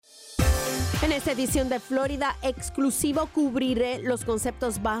En esta edición de Florida Exclusivo cubriré los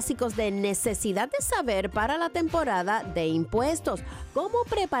conceptos básicos de necesidad de saber para la temporada de impuestos, cómo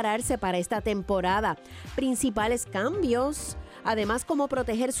prepararse para esta temporada, principales cambios, además cómo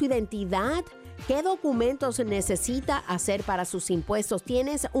proteger su identidad, qué documentos necesita hacer para sus impuestos.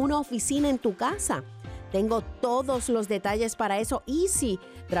 ¿Tienes una oficina en tu casa? Tengo todos los detalles para eso. Y si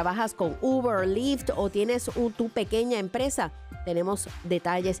trabajas con Uber, Lyft o tienes tu pequeña empresa, tenemos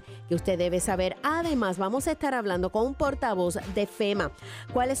detalles que usted debe saber. Además, vamos a estar hablando con un portavoz de FEMA.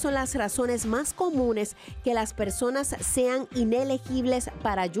 ¿Cuáles son las razones más comunes que las personas sean inelegibles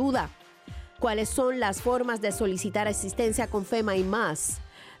para ayuda? ¿Cuáles son las formas de solicitar asistencia con FEMA y más?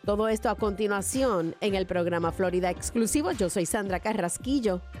 Todo esto a continuación en el programa Florida Exclusivo. Yo soy Sandra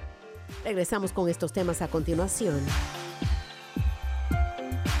Carrasquillo. Regresamos con estos temas a continuación.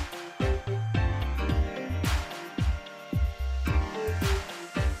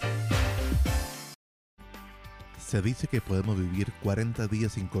 Se dice que podemos vivir 40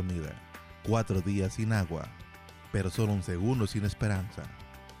 días sin comida, 4 días sin agua, pero solo un segundo sin esperanza,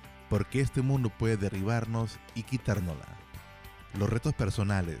 porque este mundo puede derribarnos y quitárnosla. Los retos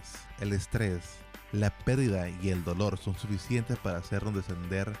personales, el estrés, la pérdida y el dolor son suficientes para hacernos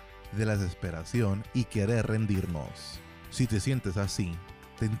descender de la desesperación y querer rendirnos. Si te sientes así,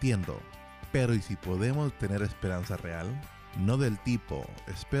 te entiendo, pero ¿y si podemos tener esperanza real? No del tipo,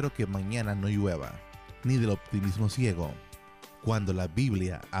 espero que mañana no llueva, ni del optimismo ciego. Cuando la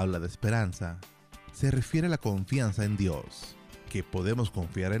Biblia habla de esperanza, se refiere a la confianza en Dios, que podemos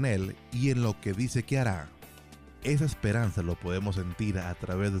confiar en Él y en lo que dice que hará. Esa esperanza lo podemos sentir a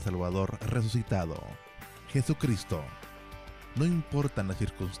través del Salvador resucitado, Jesucristo. No importan las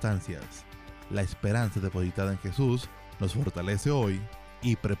circunstancias, la esperanza depositada en Jesús nos fortalece hoy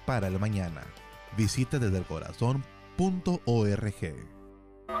y prepara el mañana. Visita desdelcorazon.org.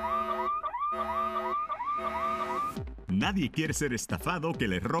 Nadie quiere ser estafado, que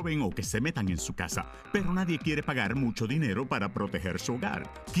le roben o que se metan en su casa, pero nadie quiere pagar mucho dinero para proteger su hogar.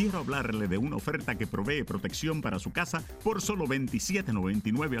 Quiero hablarle de una oferta que provee protección para su casa por solo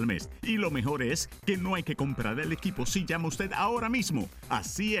 $27.99 al mes. Y lo mejor es que no hay que comprar el equipo si llama usted ahora mismo.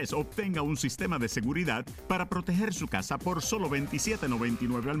 Así es, obtenga un sistema de seguridad para proteger su casa por solo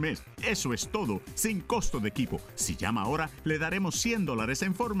 $27.99 al mes. Eso es todo, sin costo de equipo. Si llama ahora, le daremos $100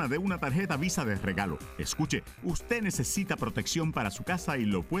 en forma de una tarjeta Visa de regalo. Escuche, usted necesita protección para su casa y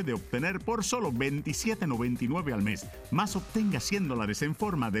lo puede obtener por solo $27.99 al mes. Más obtenga $100 en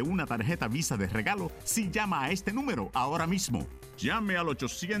forma de una tarjeta Visa de regalo si llama a este número ahora mismo. Llame al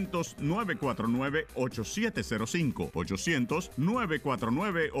 800-949-8705.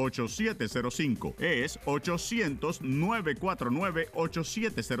 800-949-8705. Es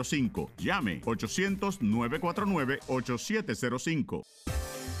 800-949-8705. Llame 800-949-8705.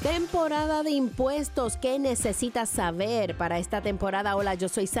 Temporada de impuestos. ¿Qué necesitas saber para esta temporada? Hola, yo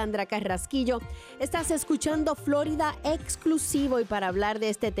soy Sandra Carrasquillo. Estás escuchando Florida Exclusivo y para hablar de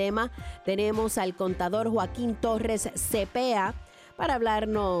este tema tenemos al contador Joaquín Torres Cepea para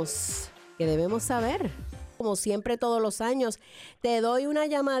hablarnos qué debemos saber. Como siempre, todos los años, te doy una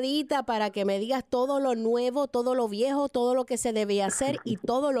llamadita para que me digas todo lo nuevo, todo lo viejo, todo lo que se debe hacer y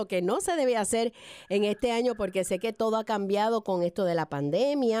todo lo que no se debe hacer en este año, porque sé que todo ha cambiado con esto de la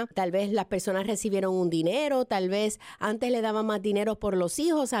pandemia. Tal vez las personas recibieron un dinero, tal vez antes le daban más dinero por los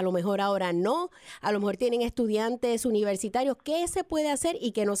hijos, a lo mejor ahora no, a lo mejor tienen estudiantes universitarios. ¿Qué se puede hacer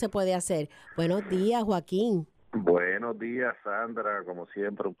y qué no se puede hacer? Buenos días, Joaquín. Buenos días, Sandra. Como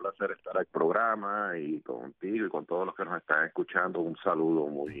siempre, un placer estar al programa y contigo y con todos los que nos están escuchando. Un saludo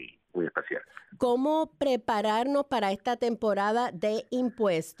muy especial. ¿Cómo prepararnos para esta temporada de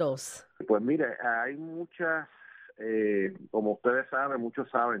impuestos? Pues mire, hay muchas, como ustedes saben, muchos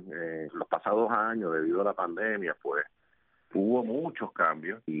saben, los pasados años, debido a la pandemia, pues hubo muchos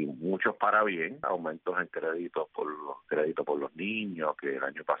cambios y muchos para bien, aumentos en créditos por los niños, que el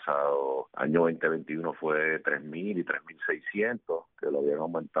año pasado, año 2021 fue 3.000 y 3.600, que lo habían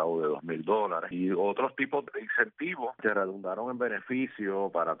aumentado de $2.000, y otros tipos de incentivos que redundaron en beneficio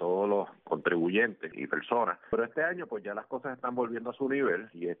para todos los contribuyentes y personas. Pero este año pues ya las cosas están volviendo a su nivel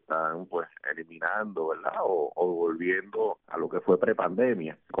y están pues eliminando, ¿verdad? O volviendo a lo que fue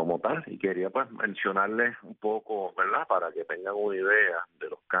prepandemia como tal, y quería pues mencionarles un poco, ¿verdad? Para que tengan una idea de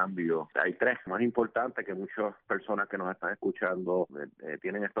los cambios. Hay tres más importantes que muchas personas que nos están escuchando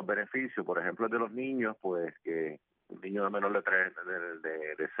tienen estos beneficios. Por ejemplo, el de los niños, pues que un niño de menor de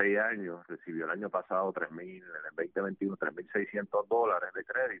 6 años recibió el año pasado 3.000, en el 2021 $3.600 de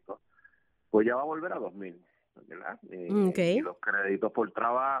crédito, pues ya va a volver a 2.000. ¿verdad? Okay. Y los créditos por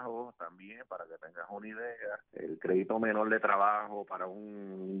trabajo también, para que tengas una idea. El crédito menor de trabajo para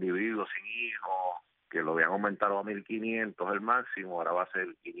un individuo sin hijos, que lo habían aumentado a 1.500 el máximo, ahora va a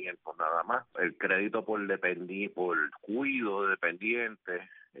ser 500 nada más. El crédito por cuido de dependientes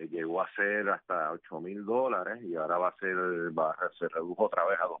llegó a ser hasta $8,000 y ahora se redujo otra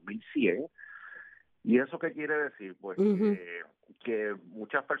vez a 2.100. ¿Y eso qué quiere decir? Pues que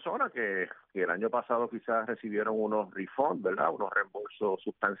muchas personas que el año pasado quizás recibieron unos refunds, ¿verdad? Unos reembolsos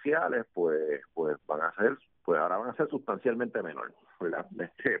sustanciales, pues ahora van a ser sustancialmente menor, ¿verdad?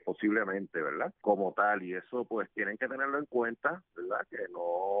 Posiblemente, ¿verdad? Como tal, y eso pues tienen que tenerlo en cuenta, ¿verdad? Que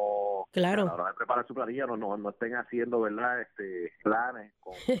no, Claro. a la hora de preparar su planilla no estén haciendo, ¿verdad? Planes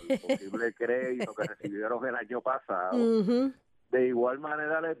con el posible crédito que recibieron el año pasado. De igual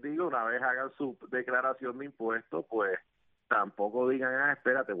manera les digo, una vez hagan su declaración de impuestos, pues tampoco digan,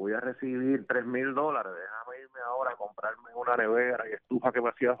 espérate, voy a recibir $3,000, déjame irme ahora a comprarme una nevera y estufa que me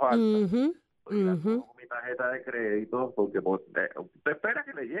hacía falta. Con mi tarjeta de crédito, porque pues, usted espera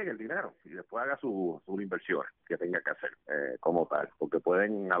que le llegue el dinero y después haga sus inversiones que tenga que hacer como tal, porque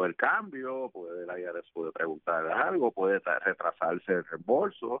pueden haber cambios, el IRS puede preguntar algo, puede retrasarse el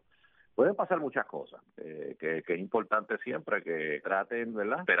reembolso. Pueden pasar muchas cosas, que es importante siempre que traten,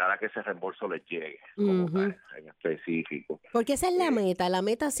 ¿verdad?, esperar a que ese reembolso les llegue, como tal, en específico. Porque esa es la meta. La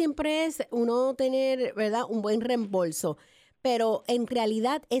meta siempre es uno tener, ¿verdad?, un buen reembolso. Pero en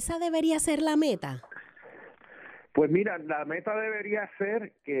realidad, ¿esa debería ser la meta? Pues mira, la meta debería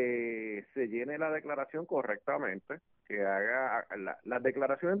ser que se llene la declaración correctamente, que haga las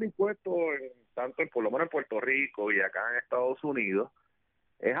declaraciones de impuestos, por lo menos en Puerto Rico y acá en Estados Unidos,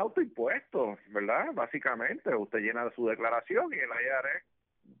 es autoimpuesto, ¿verdad? Básicamente, usted llena su declaración y el IRS,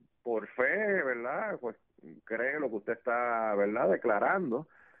 por fe, ¿verdad?, pues cree lo que usted está, ¿verdad?, declarando.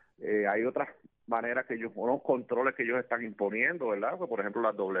 Hay otras maneras unos controles que ellos están imponiendo, ¿verdad? Pues, por ejemplo,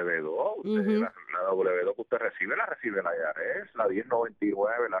 la W2, la W2 que usted recibe, la recibe el IRS, la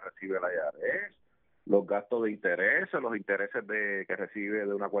 1099 la recibe el IRS, los gastos de intereses, los intereses que recibe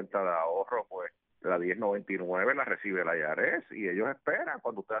de una cuenta de ahorro, pues la 1099 la recibe el IRS y ellos esperan,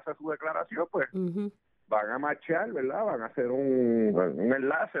 cuando usted hace su declaración, pues van a marchar, ¿verdad? Van a hacer un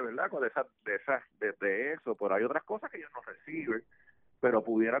enlace, ¿verdad?, con de eso, pero hay otras cosas que ellos no reciben, pero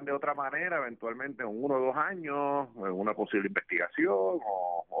pudieran de otra manera, eventualmente en 1 o 2 años, en una posible investigación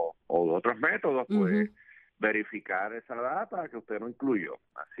o de otros métodos, pues verificar esa data que usted no incluyó.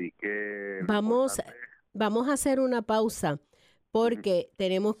 Así que vamos a hacer una pausa, porque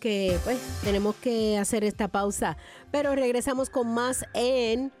tenemos que hacer esta pausa, pero regresamos con más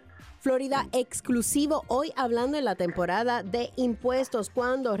en Florida Exclusivo, hoy hablando en la temporada de impuestos.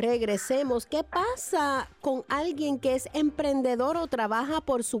 Cuando regresemos, ¿qué pasa con alguien que es emprendedor o trabaja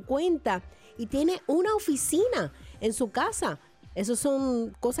por su cuenta y tiene una oficina en su casa? Esas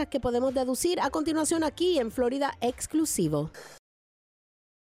son cosas que podemos deducir a continuación aquí en Florida Exclusivo.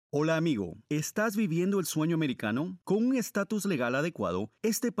 Hola amigo, ¿estás viviendo el sueño americano? Con un estatus legal adecuado,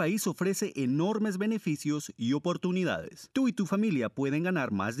 este país ofrece enormes beneficios y oportunidades. Tú y tu familia pueden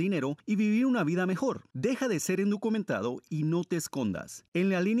ganar más dinero y vivir una vida mejor. Deja de ser indocumentado y no te escondas. En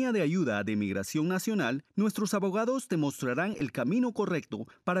la línea de ayuda de Migración Nacional, nuestros abogados te mostrarán el camino correcto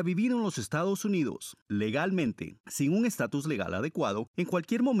para vivir en los Estados Unidos. Legalmente, sin un estatus legal adecuado, en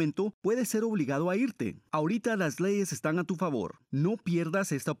cualquier momento puedes ser obligado a irte. Ahorita las leyes están a tu favor. No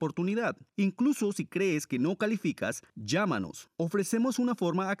pierdas esta oportunidad. Incluso si crees que no calificas, llámanos. Ofrecemos una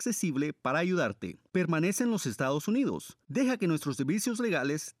forma accesible para ayudarte. Permanece en los Estados Unidos. Deja que nuestros servicios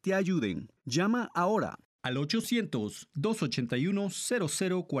legales te ayuden. Llama ahora al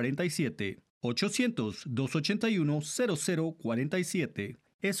 800-281-0047. 800-281-0047.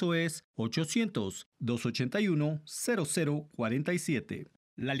 Eso es 800-281-0047.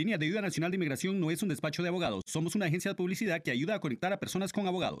 La línea de ayuda nacional de inmigración no es un despacho de abogados. Somos una agencia de publicidad que ayuda a conectar a personas con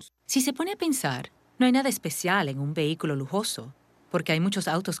abogados. Si se pone a pensar, no hay nada especial en un vehículo lujoso, porque hay muchos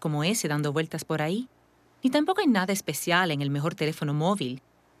autos como ese dando vueltas por ahí. Ni tampoco hay nada especial en el mejor teléfono móvil,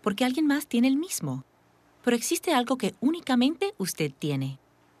 porque alguien más tiene el mismo. Pero existe algo que únicamente usted tiene: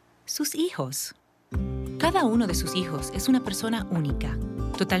 sus hijos. Cada uno de sus hijos es una persona única,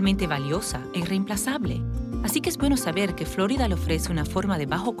 totalmente valiosa e irreemplazable. Así que es bueno saber que Florida le ofrece una forma de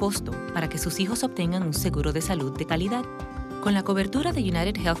bajo costo para que sus hijos obtengan un seguro de salud de calidad. Con la cobertura de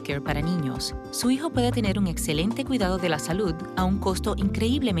United Healthcare para niños, su hijo puede tener un excelente cuidado de la salud a un costo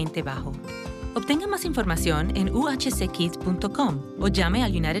increíblemente bajo. Obtenga más información en uhckids.com o llame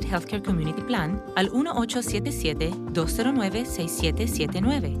al United Healthcare Community Plan al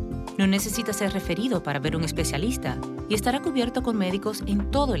 1-877-209-6779. No necesita ser referido para ver un especialista y estará cubierto con médicos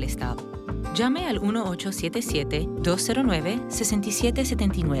en todo el estado. Llame al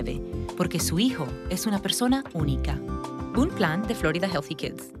 1877-209-6779, porque su hijo es una persona única. Un plan de Florida Healthy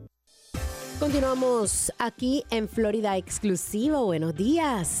Kids. Continuamos aquí en Florida Exclusivo. Buenos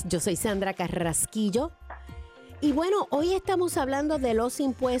días. Yo soy Sandra Carrasquillo. Y bueno, hoy estamos hablando de los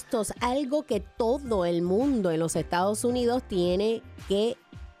impuestos, algo que todo el mundo en los Estados Unidos tiene que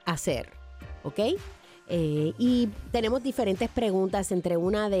hacer, ¿ok? Y tenemos diferentes preguntas, entre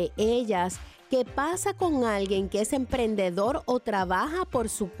una de ellas, ¿qué pasa con alguien que es emprendedor o trabaja por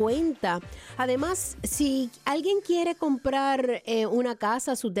su cuenta? Además, si alguien quiere comprar una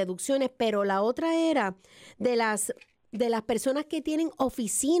casa, sus deducciones, pero la otra era de las personas que tienen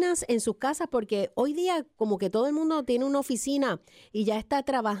oficinas en sus casas, porque hoy día como que todo el mundo tiene una oficina y ya está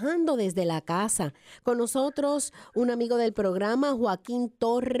trabajando desde la casa. Con nosotros, un amigo del programa, Joaquín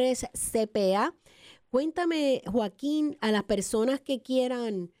Torres, CPA. Cuéntame, Joaquín, a las personas que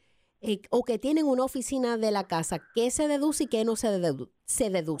quieran o que tienen una oficina de la casa, ¿qué se deduce y qué no se deduce?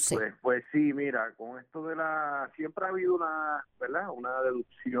 Pues sí, mira, con esto siempre ha habido ¿verdad? Una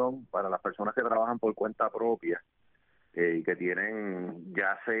deducción para las personas que trabajan por cuenta propia. Y que tienen,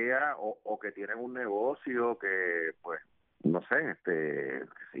 ya sea, o que tienen un negocio que, pues, no sé, se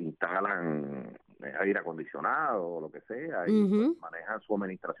instalan aire acondicionado o lo que sea, y pues, manejan su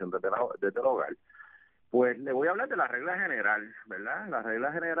administración desde el hogar. Pues le voy a hablar de la regla general, ¿verdad? La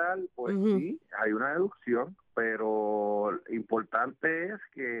regla general, pues sí, hay una deducción, pero importante es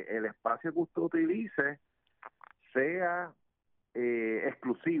que el espacio que usted utilice sea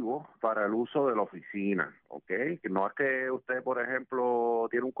exclusivo para el uso de la oficina, ¿ok? Que no es que usted, por ejemplo,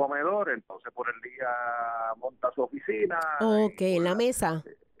 tiene un comedor, entonces por el día monta su oficina. Ok, la mesa.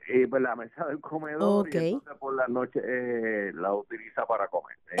 Y pues la mesa del comedor, Ok. y entonces por la noche la utiliza para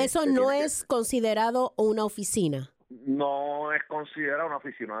comer. Eso no es considerado una oficina. No es considerada una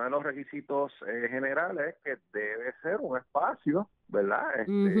oficina. Uno de los requisitos generales es que debe ser un espacio, ¿verdad?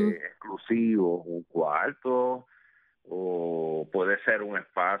 Exclusivo, un cuarto, o puede ser un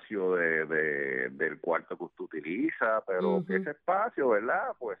espacio del cuarto que usted utiliza, pero que ese espacio, ¿verdad?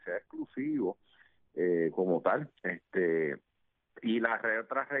 Pues sea exclusivo como tal. Y las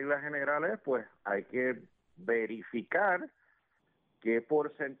otras reglas generales, pues hay que verificar qué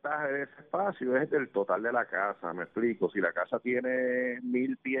porcentaje de ese espacio es del total de la casa. Me explico, si la casa tiene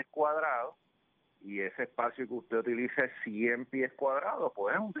 1,000 pies cuadrados y ese espacio que usted utilice es 100 pies cuadrados,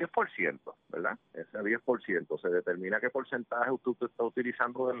 pues es un 10%, ¿verdad? Ese 10% se determina qué porcentaje usted está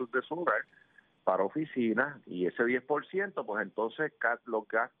utilizando de su hogar para oficinas, y ese 10%, pues entonces los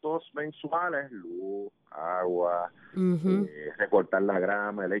gastos mensuales, luz, agua, recortar la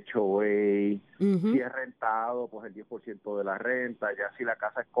grama, el HOA, si es rentado, pues el 10% de la renta, ya si la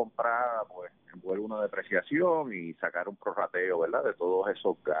casa es comprada, pues envuelve una depreciación y sacar un prorrateo, ¿verdad?, de todos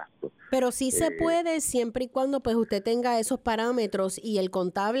esos gastos. Pero sí se puede siempre y cuando pues usted tenga esos parámetros y el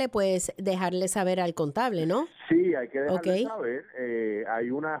contable, pues dejarle saber al contable, ¿no? Sí, hay que dejarle saber. Hay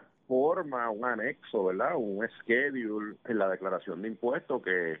una forma, un anexo, ¿verdad? Un schedule en la declaración de impuestos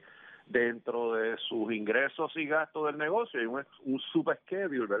que dentro de sus ingresos y gastos del negocio hay un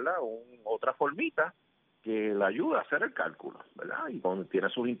subschedule, ¿verdad? Otra formita que le ayuda a hacer el cálculo, ¿verdad? Y tiene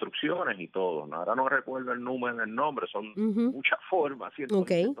sus instrucciones y todo. Ahora no recuerdo el nombre, son muchas formas, cientos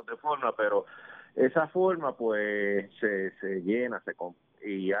de formas, pero esa forma pues se llena,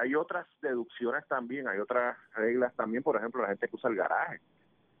 y hay otras deducciones también, hay otras reglas también, por ejemplo, la gente que usa el garaje.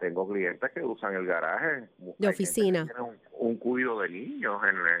 Tengo clientes que usan el garaje de oficina. Tienen un cuido de niños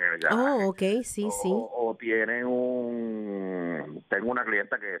en el garaje. Oh, ok, sí. O tienen tengo una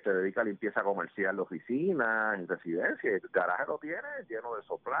clienta que se dedica a limpieza comercial de oficinas, en residencia, el garaje lo tiene lleno de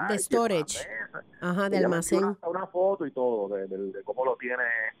supplies, de storage. Ajá, de almacén. Hasta una foto y todo de cómo lo tiene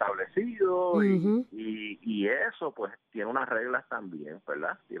establecido, y eso pues tiene unas reglas también,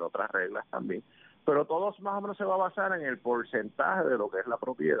 ¿verdad? Tiene otras reglas también. Pero todo más o menos se va a basar en el porcentaje de lo que es la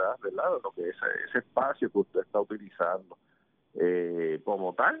propiedad, ¿verdad? De lo que es ese espacio que usted está utilizando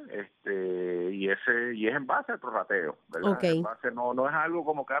como tal, y es en base al prorrateo, ¿verdad? En base, no es algo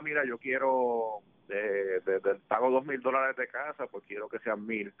como que, mira, yo quiero, pago $2,000 de casa, pues quiero que sean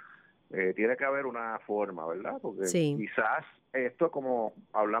 1,000. Tiene que haber una forma, ¿verdad? Porque quizás esto, como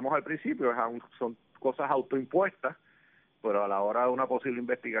hablamos al principio, son cosas autoimpuestas, pero a la hora de una posible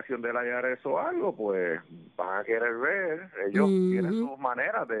investigación del IRS o algo, pues van a querer ver, ellos tienen sus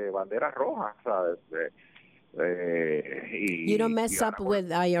maneras de banderas rojas, ¿sabes? You don't mess up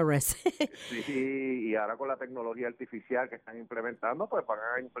with IRS. Sí, y ahora con la tecnología artificial que están implementando, pues van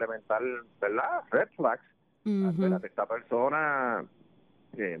a implementar, ¿verdad?, red flags. Espérate, esta persona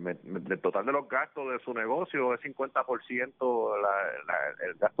del total de los gastos de su negocio es 50%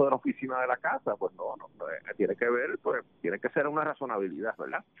 el gasto de la oficina de la casa, pues no, tiene que ver, pues tiene que ser una razonabilidad,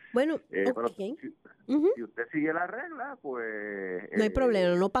 ¿verdad? Bueno, Pero okay. si usted sigue la regla, pues... No hay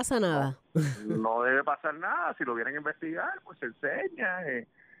problema, no pasa nada. No debe pasar nada, si lo vienen a investigar, pues se enseña.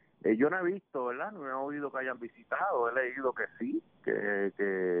 Yo no he visto, ¿verdad? No he oído que hayan visitado, he leído que sí,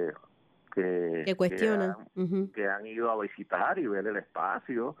 Que cuestionan. que han ido a visitar y ver el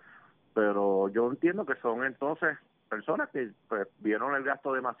espacio, pero yo entiendo que son entonces personas que pues, vieron el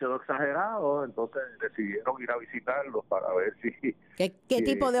gasto demasiado exagerado, entonces decidieron ir a visitarlos para ver si... ¿Qué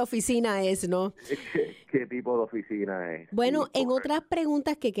tipo de oficina es, no? ¿Qué tipo de oficina es? Bueno, Sí, en otras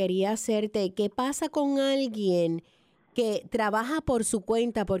preguntas que quería hacerte, ¿qué pasa con alguien que trabaja por su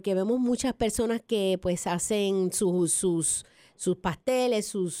cuenta? Porque vemos muchas personas que pues hacen sus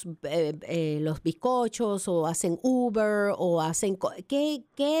pasteles, los bizcochos, o hacen Uber, o hacen... ¿Qué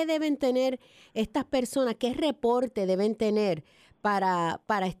deben tener estas personas? ¿Qué reporte deben tener para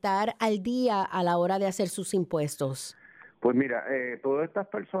estar al día a la hora de hacer sus impuestos? Pues mira, todas estas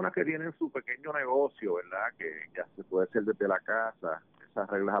personas que tienen su pequeño negocio, ¿verdad? Que ya se puede hacer desde la casa, esas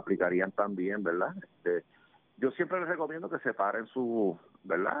reglas aplicarían también, ¿verdad? Yo siempre les recomiendo que separen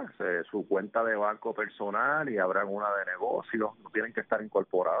 ¿verdad? Su cuenta de banco personal y abran una de negocio. No tienen que estar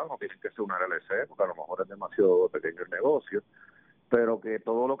incorporados, no tienen que ser una LLC, porque a lo mejor es demasiado pequeño el negocio, pero que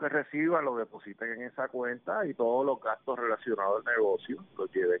todo lo que reciban lo depositen en esa cuenta y todos los gastos relacionados al negocio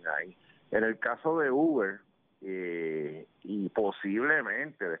los lleven ahí. En el caso de Uber, y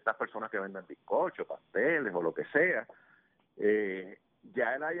posiblemente de estas personas que venden bizcochos, pasteles o lo que sea,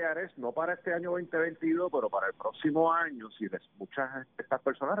 ya el IRS, no para este año 2022, pero para el próximo año, si muchas de estas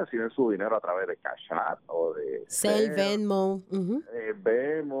personas reciben su dinero a través de Cash App o de Zelle, Venmo.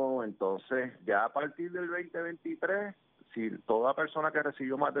 Venmo, entonces ya a partir del 2023, si toda persona que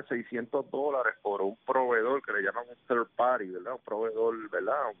recibió más de $600 por un proveedor que le llaman un third party, ¿verdad? Un proveedor,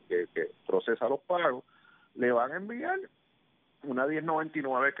 ¿verdad? Que procesa los pagos, le van a enviar una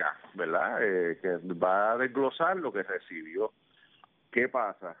 1099K, ¿verdad? Que va a desglosar lo que recibió. ¿Qué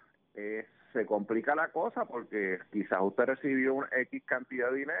pasa? Se complica la cosa porque quizás usted recibió una X cantidad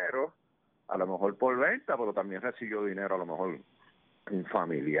de dinero, a lo mejor por venta, pero también recibió dinero, a lo mejor un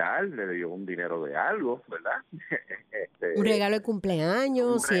familiar le dio un dinero de algo, ¿verdad? Un regalo de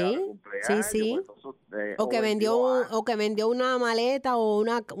cumpleaños, sí. Sí. Pues entonces, o que vendió una maleta o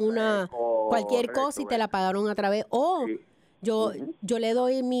una cualquier cosa y te la pagaron a través. Sí. Yo le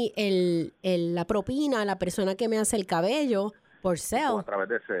doy la propina a la persona que me hace el cabello por Zelle. A través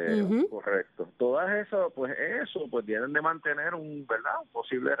de Zelle, correcto. Todas eso, pues tienen de mantener un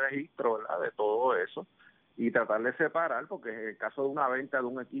posible registro, ¿verdad? De todo eso y tratar de separar, porque en el caso de una venta de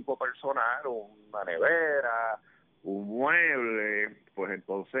un equipo personal, una nevera, un mueble, pues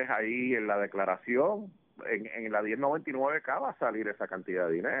entonces ahí en la declaración, en la 1099K va a salir esa cantidad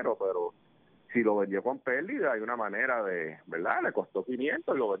de dinero, pero si lo vendió con pérdida, hay una manera de, ¿verdad? Le costó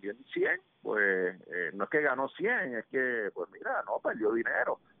 500 y lo vendió en 100, pues no es que ganó 100, es que, pues mira, no, perdió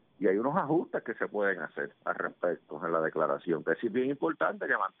dinero. Y hay unos ajustes que se pueden hacer al respecto en la declaración, que sí es bien importante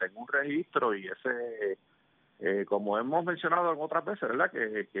que mantenga un registro y ese, como hemos mencionado en otras veces, ¿verdad?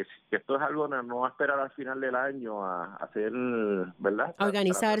 Que esto es algo de no esperar al final del año a hacer, ¿verdad? A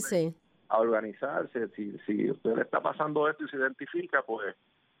organizarse. A organizarse. Si usted le está pasando esto y se identifica, pues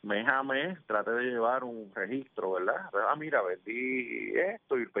mes a mes trate de llevar un registro, ¿verdad? Mira, vendí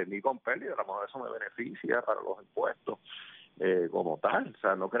esto y vendí con pérdida, a lo mejor eso me beneficia para los impuestos como tal. O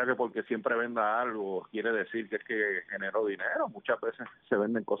sea, no crea que porque siempre venda algo quiere decir que es que generó dinero. Muchas veces se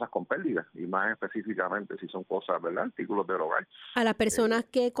venden cosas con pérdida y más específicamente si son cosas, ¿verdad? Artículos del hogar. A las personas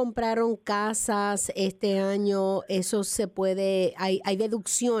que compraron casas este año, eso se puede, hay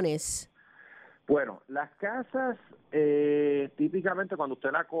deducciones. Bueno, las casas, típicamente cuando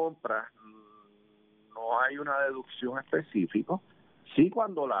usted la compra, no hay una deducción específica. Sí,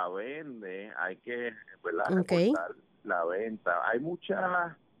 cuando la vende, hay que, ¿verdad? Reportar la venta. Hay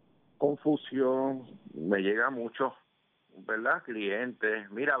mucha confusión, me llega mucho, ¿verdad?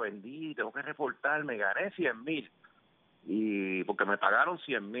 Clientes, mira, vendí, tengo que reportar, me gané 100,000 y porque me pagaron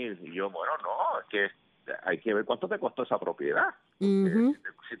 100,000 y yo, bueno, no, es que hay que ver cuánto te costó esa propiedad.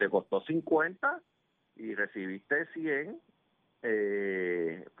 Si te costó 50 y recibiste 100,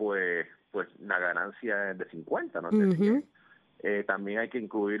 pues la ganancia es de 50, no es de 100. También hay que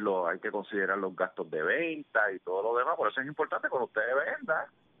incluirlo, hay que considerar los gastos de venta y todo lo demás. Por eso es importante cuando usted venda,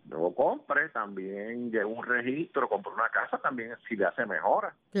 luego compre, también lleve un registro, compre una casa, también si le hace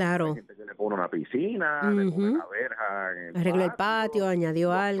mejora. Claro. Hay gente que le pone una piscina, le pone una verja en arregló el patio,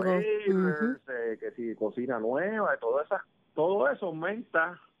 añadió algo. Que si cocina nueva, todas todo eso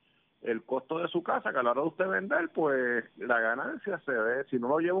aumenta el costo de su casa, que a la hora de usted vender, pues la ganancia se ve, si no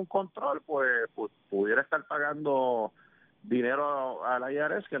lo lleva un control, pues pudiera estar pagando dinero al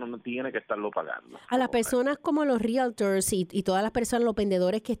IRS que no tiene que estarlo pagando. A las personas como los realtors y todas las personas, los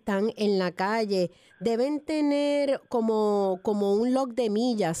vendedores que están en la calle, deben tener como un log de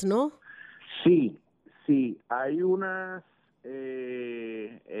millas, ¿no? Sí, hay unas,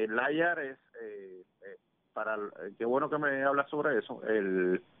 el IRS, qué bueno que me hablas sobre eso,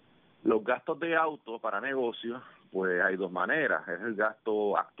 los gastos de auto para negocios, pues hay dos maneras. Es el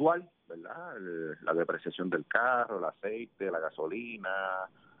gasto actual, ¿verdad? La depreciación del carro, el aceite, la gasolina,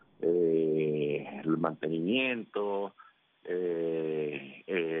 el mantenimiento.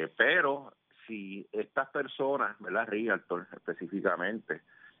 Pero si estas personas, ¿verdad? Realtor específicamente,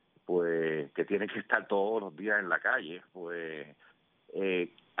 pues que tienen que estar todos los días en la calle, pues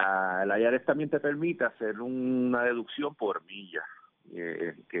la IRS también te permite hacer una deducción por milla.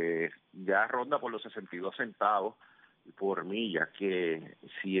 Que ya ronda por los 62 centavos por milla, que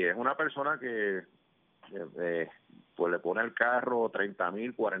si es una persona que pues le pone el carro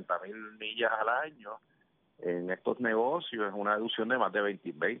 30,000, 40,000 millas al año, en estos negocios es una deducción de más de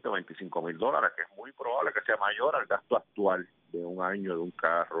 20 o 25 mil dólares, que es muy probable que sea mayor al gasto actual de un año, de un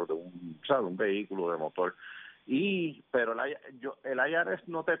carro, de un vehículo de motor. Pero el IRS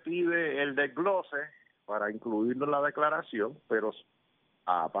no te pide el desglose para incluirlo en la declaración, pero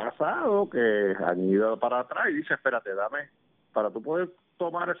ha pasado que han ido para atrás y dice, espérate, para tú poder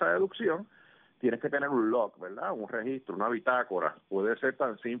tomar esa deducción, tienes que tener un log, ¿verdad? Un registro, una bitácora. Puede ser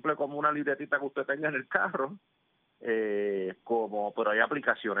tan simple como una libretita que usted tenga en el carro, pero hay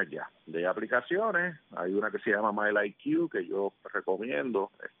aplicaciones ya. De aplicaciones, hay una que se llama MyLIQ, que yo recomiendo.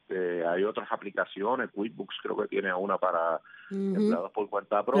 Hay otras aplicaciones, QuickBooks creo que tiene una para empleados por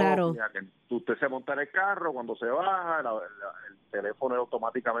cuenta propia, claro, que usted se monta en el carro, cuando se baja, el teléfono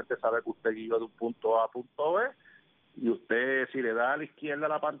automáticamente sabe que usted guió de un punto A a punto B, y usted, si le da a la izquierda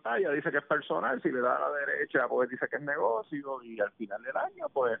la pantalla, dice que es personal, si le da a la derecha, pues dice que es negocio, y al final del año,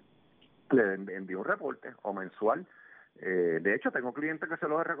 pues le envío un reporte o mensual. De hecho, tengo clientes que se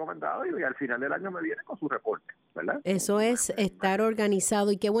los he recomendado y al final del año me vienen con su reporte, ¿verdad? Eso es estar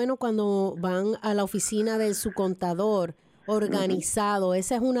organizado, y qué bueno cuando van a la oficina de su contador organizado.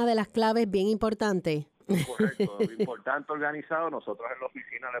 Esa es una de las claves bien importantes. Correcto, importante organizado. Nosotros en la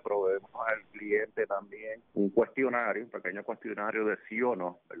oficina le proveemos al cliente también un pequeño cuestionario de sí o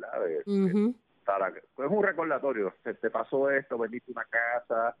no, ¿verdad? Es un recordatorio. Te pasó esto, vendiste una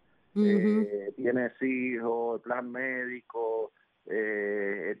casa, tienes hijos, plan médico,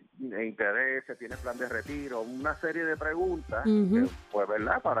 intereses, tienes plan de retiro, una serie de preguntas, pues,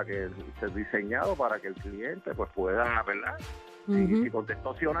 ¿verdad? Para que esté diseñado para que el cliente pues pueda, ¿verdad? Si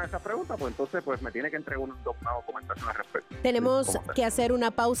contestó sí o no a esa pregunta, pues entonces pues me tiene que entregar una documentación al respecto. Tenemos que hacer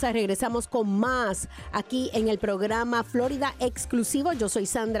una pausa, regresamos con más aquí en el programa Florida Exclusivo. Yo soy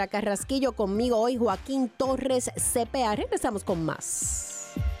Sandra Carrasquillo, conmigo hoy Joaquín Torres CPA. Regresamos con más.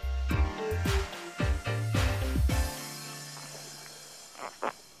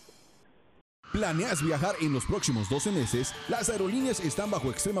 ¿Planeas viajar en los próximos 12 meses? Las aerolíneas están bajo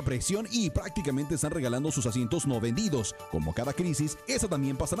extrema presión y prácticamente están regalando sus asientos no vendidos. Como cada crisis, eso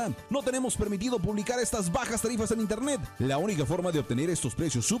también pasará. No tenemos permitido publicar estas bajas tarifas en internet. La única forma de obtener estos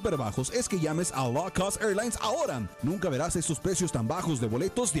precios súper bajos es que llames a Low Cost Airlines ahora. Nunca verás estos precios tan bajos de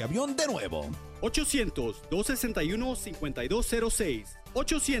boletos de avión de nuevo. 800-261-5206.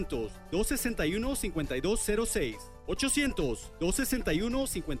 800-261-5206.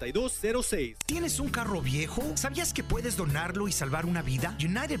 800-261-5206. ¿Tienes un carro viejo? ¿Sabías que puedes donarlo y salvar una vida?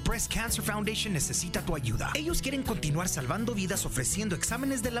 United Breast Cancer Foundation necesita tu ayuda. Ellos quieren continuar salvando vidas ofreciendo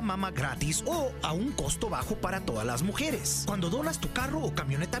exámenes de la mama gratis o a un costo bajo para todas las mujeres. Cuando donas tu carro o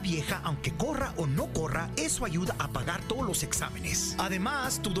camioneta vieja, aunque corra o no corra, eso ayuda a pagar todos los exámenes.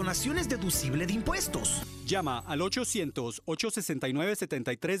 Además, tu donación es deducible de impuestos. Llama al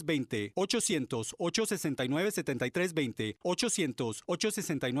 800-869-7320. 800-869-7320.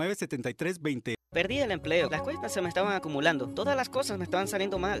 800-869-7320. Perdí el empleo, las cuentas se me estaban acumulando, todas las cosas me estaban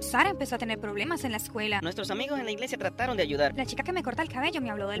saliendo mal. Sara empezó a tener problemas en la escuela. Nuestros amigos en la iglesia trataron de ayudar. La chica que me corta el cabello me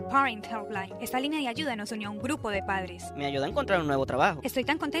habló del Parent Helpline. Esta línea de ayuda nos unió a un grupo de padres. Me ayudó a encontrar un nuevo trabajo. Estoy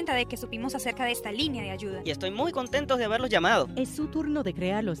tan contenta de que supimos acerca de esta línea de ayuda. Y estoy muy contento de haberlos llamado. Es su turno de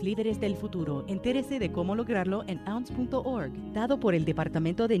crear los líderes del futuro. Entérese de cómo lograrlo en ounce.org, dado por el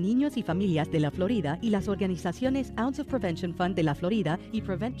Departamento de Niños y Familias de la Florida y las organizaciones Ounce of Prevention Fund de la Florida y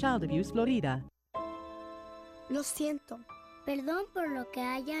Prevent Child Abuse Florida. Lo siento. Perdón por lo que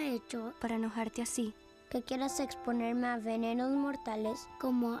haya hecho para enojarte así. Que quieras exponerme a venenos mortales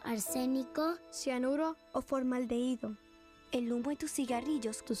como arsénico, cianuro o formaldehído. El humo de tus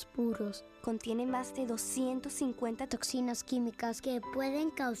cigarrillos, tus puros, contienen más de 250 toxinas químicas que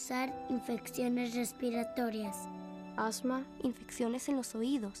pueden causar infecciones respiratorias, asma, infecciones en los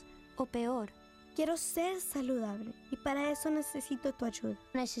oídos o peor. Quiero ser saludable y para eso necesito tu ayuda.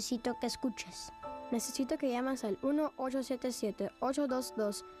 Necesito que escuches. Necesito que llames al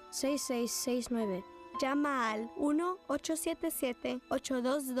 1-877-822-6669. Llama al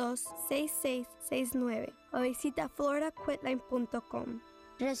 1-877-822-6669 o visita floridaquitline.com.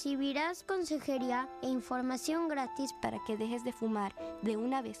 Recibirás consejería e información gratis para que dejes de fumar de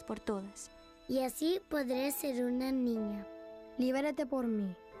una vez por todas. Y así podré ser una niña. Libérate por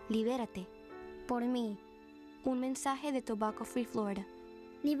mí. Libérate. Por mí. Un mensaje de Tobacco Free Florida.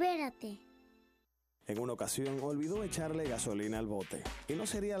 Libérate. En una ocasión olvidó echarle gasolina al bote. Y no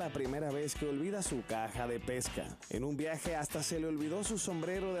sería la primera vez que olvida su caja de pesca. En un viaje hasta se le olvidó su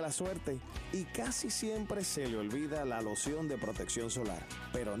sombrero de la suerte. Y casi siempre se le olvida la loción de protección solar.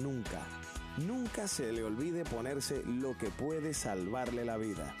 Pero nunca se le olvide ponerse lo que puede salvarle la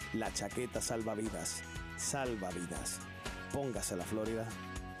vida. La chaqueta salvavidas. Salvavidas. Póngasela, Florida.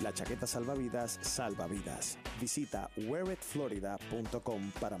 La chaqueta salvavidas salva vidas. Visita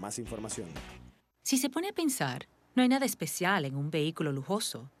wearitflorida.com para más información. Si se pone a pensar, no hay nada especial en un vehículo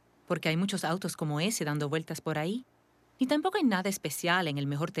lujoso, porque hay muchos autos como ese dando vueltas por ahí. Ni tampoco hay nada especial en el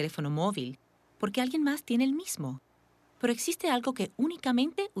mejor teléfono móvil, porque alguien más tiene el mismo. Pero existe algo que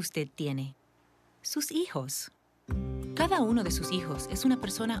únicamente usted tiene: sus hijos. Cada uno de sus hijos es una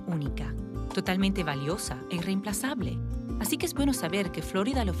persona única, totalmente valiosa e irreemplazable. Así que es bueno saber que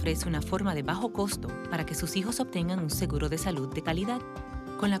Florida le ofrece una forma de bajo costo para que sus hijos obtengan un seguro de salud de calidad.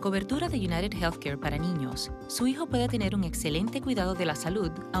 Con la cobertura de United Healthcare para niños, su hijo puede tener un excelente cuidado de la salud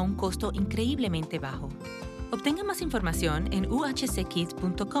a un costo increíblemente bajo. Obtenga más información en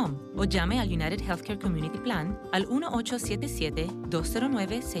uhckids.com o llame al United Healthcare Community Plan al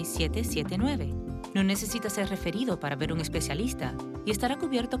 1-877-209-6779. No necesita ser referido para ver un especialista y estará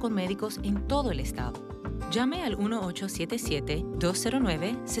cubierto con médicos en todo el estado. Llame al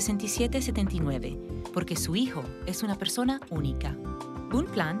 1-877-209-6779 porque su hijo es una persona única. Un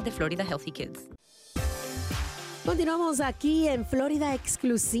plan de Florida Healthy Kids. Continuamos aquí en Florida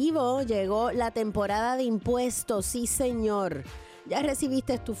Exclusivo. Llegó la temporada de impuestos, sí señor. Ya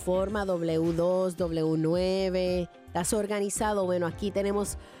recibiste tu forma W2, W9, ¿estás organizado? Bueno, aquí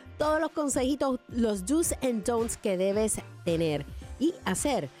tenemos todos los consejitos, los do's and don'ts que debes tener y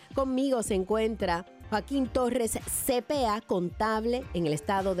hacer. Conmigo se encuentra Joaquín Torres, CPA, contable en el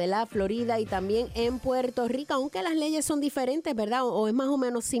estado de la Florida y también en Puerto Rico, aunque las leyes son diferentes, ¿verdad? ¿O es más o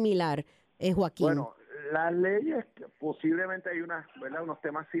menos similar, Joaquín? Bueno, las leyes, posiblemente hay unos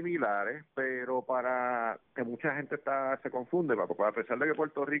temas similares, pero para que mucha gente se confunde, porque a pesar de que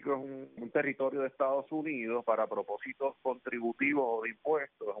Puerto Rico es un territorio de Estados Unidos, para propósitos contributivos o de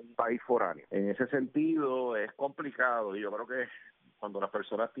impuestos, es un país foráneo. En ese sentido es complicado y yo creo que cuando las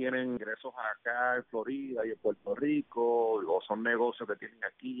personas tienen ingresos acá en Florida y en Puerto Rico, o son negocios que tienen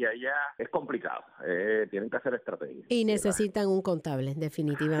aquí y allá, es complicado. Tienen que hacer estrategias. Y necesitan un contable,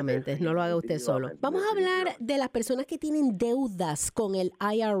 definitivamente. No lo haga usted solo. Vamos a hablar de las personas que tienen deudas con el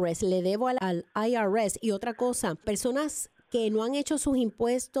IRS. Le debo al IRS. Y otra cosa, personas que no han hecho sus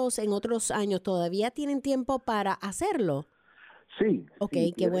impuestos en otros años, ¿todavía tienen tiempo para hacerlo? Sí. Ok,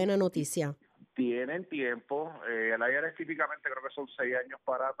 sí, qué buena noticia. Tienen tiempo, el IRS típicamente creo que son 6 años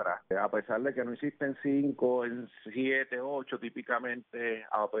para atrás, a pesar de que no existen 5, en 7, 8 típicamente,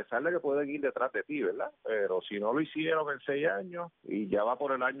 a pesar de que pueden ir detrás de ti, ¿verdad? Pero si no lo hicieron en 6 años y ya va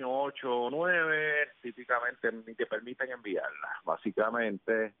por el año 8 o 9, típicamente ni te permiten enviarla.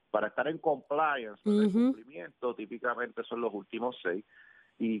 Básicamente, para estar en compliance, en cumplimiento, típicamente son los últimos 6.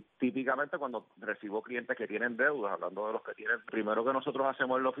 Y típicamente cuando recibo clientes que tienen deudas, hablando de los que tienen, primero que nosotros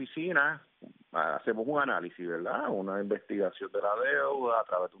hacemos en la oficina, hacemos un análisis, ¿verdad? Una investigación de la deuda a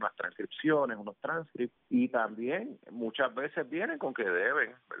través de unas transcripciones, unos transcripts, y también muchas veces vienen con que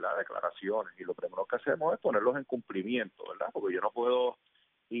deben, ¿verdad? Declaraciones, y lo primero que hacemos es ponerlos en cumplimiento, ¿verdad? Porque yo no puedo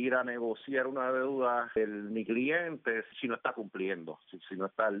ir a negociar una deuda de mi cliente si no está cumpliendo, si no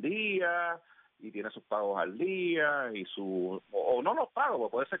está al día y tiene sus pagos al día y o no los pagos,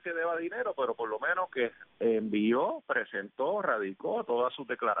 porque puede ser que deba dinero, pero por lo menos que envió, presentó, radicó todas sus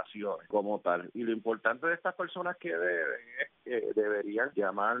declaraciones como tal. Y lo importante de estas personas que deben es que deberían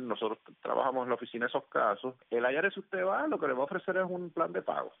llamar, nosotros trabajamos en la oficina esos casos, el IRS usted va, lo que le va a ofrecer es un plan de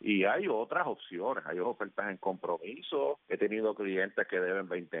pago. Y hay otras opciones, hay ofertas en compromiso, he tenido clientes que deben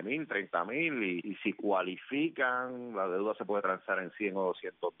 $20,000, $30,000 y si cualifican, la deuda se puede transar en $100 o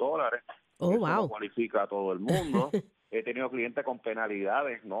 $200. Oh, wow. No cualifica a todo el mundo. he tenido clientes con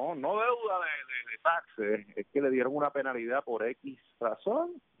penalidades, no deuda de taxes, es que le dieron una penalidad por X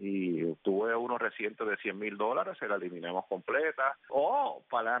razón y tuve uno reciente de $100,000, se la eliminamos completa, o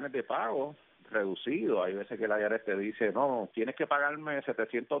planes de pago reducido. Hay veces que la IRS te dice, no, tienes que pagarme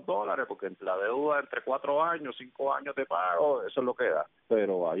 $700 porque la deuda entre 4 años, 5 años de pago, eso es lo que da.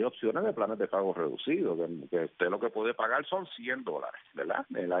 Pero hay opciones de planes de pago reducidos, que usted lo que puede pagar son $100, ¿verdad?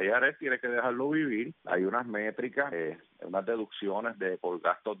 El IRS tiene que dejarlo vivir. Hay unas métricas, unas deducciones por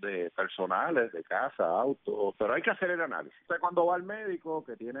gastos de personales, de casa, auto, pero hay que hacer el análisis. Usted cuando va al médico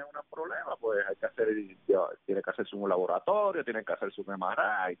que tiene un problema, pues tiene que hacerse un laboratorio, tiene que hacerse un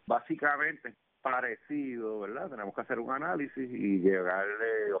MRI, básicamente parecido, ¿verdad? Tenemos que hacer un análisis y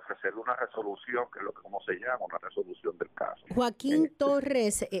ofrecerle una resolución, que es lo que como se llama, una resolución del caso. Joaquín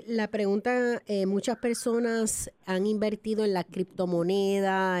Torres, la pregunta, muchas personas han invertido en la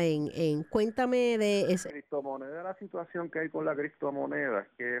criptomoneda, cuéntame de ese. La criptomoneda, la situación que hay con la criptomoneda es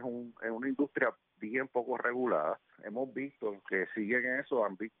que es una industria bien poco regulada. Hemos visto que siguen eso,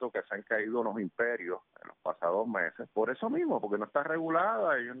 han visto que se han caído unos imperios en los pasados meses. Por eso mismo, porque no está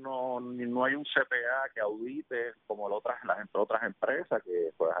regulada, ellos no hay un CPA que audite como las otras empresas,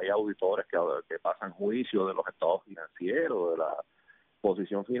 que pues hay auditores que pasan juicio de los estados financieros, de la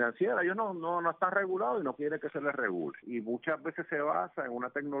posición financiera. Ellos no están regulados y no quieren que se les regule. Y muchas veces se basa en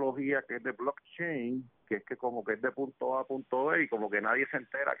una tecnología que es de blockchain, que es que como que es de punto A a punto B y como que nadie se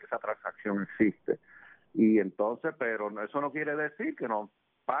entera que esa transacción existe. Y entonces, pero eso no quiere decir que no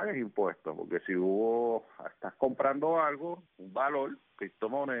pagues impuestos, porque si estás comprando algo, un valor,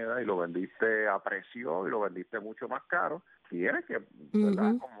 criptomoneda, y lo vendiste a precio y lo vendiste mucho más caro, tienes que,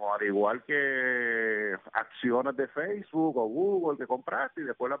 ¿verdad? Como al igual que acciones de Facebook o Google que compraste y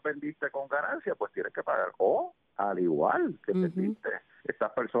después las vendiste con ganancia, pues tienes que pagar. O al igual que vendiste.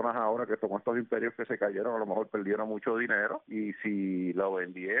 Estas personas ahora que son estos imperios que se cayeron, a lo mejor perdieron mucho dinero, y si lo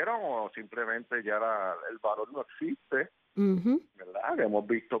vendieron o simplemente ya el valor no existe, ¿verdad? Hemos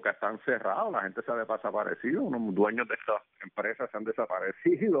visto que están cerrados, la gente se ha desaparecido, unos dueños de estas empresas se han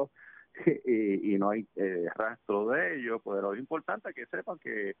desaparecido y no hay rastro de ellos. Pero es importante que sepan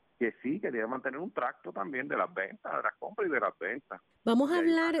que sí, que deben mantener un tracto también de las ventas, de las compras y de las ventas. Vamos a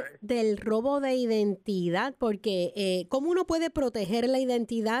hablar del robo de identidad, porque ¿cómo uno puede proteger la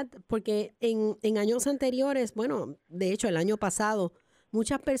identidad? Porque en años anteriores, bueno, de hecho el año pasado,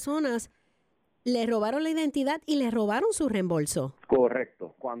 muchas personas le robaron la identidad y le robaron su reembolso.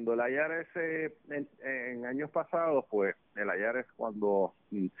 Correcto. Cuando el IRS en años pasados, pues el IRS cuando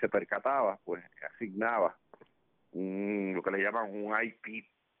se percataba, pues asignaba lo que le llaman un IP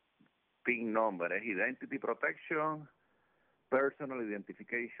PIN number, es Identity Protection Personal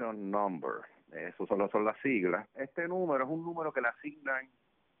Identification Number. Eso son las siglas. Este número es un número que le asignan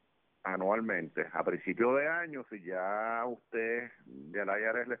anualmente. A principio de año, si ya usted del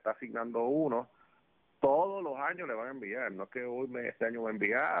IRS le está asignando uno, todos los años le van a enviar. No es que este año me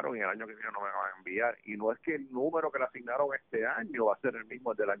enviaron y el año que viene no me van a enviar. Y no es que el número que le asignaron este año va a ser el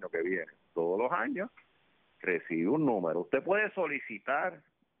mismo del año que viene. Todos los años recibe un número. Usted puede solicitar,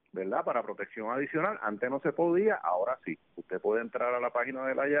 ¿verdad?, para protección adicional. Antes no se podía, ahora sí. Usted puede entrar a la página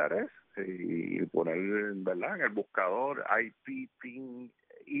de la IRS y poner, ¿verdad?, en el buscador IP, PIN,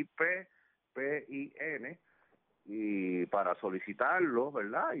 y para solicitarlo,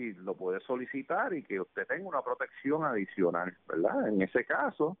 ¿verdad? Y lo puede solicitar y que usted tenga una protección adicional, ¿verdad? En ese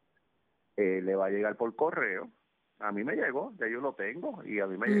caso, le va a llegar por correo. A mí me llegó, ya yo lo tengo, y a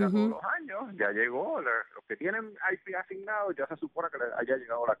mí me llega todos los años, ya llegó. Los que tienen IP asignados ya se supone que les haya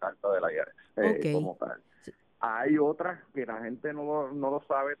llegado la carta de la IRS como tal. Hay otras que la gente no lo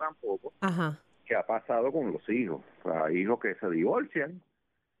sabe tampoco, que ha pasado con los hijos. O sea, hijos que se divorcian,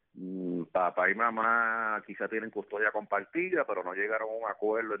 papá y mamá quizá tienen custodia compartida, pero no llegaron a un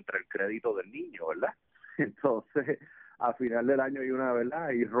acuerdo entre el crédito del niño, ¿verdad? Entonces, al final del año hay una, ¿verdad?,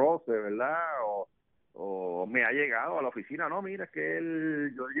 y roce, ¿verdad? O me ha llegado a la oficina, no, mira, es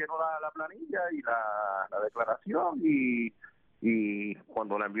que yo lleno la planilla y la declaración y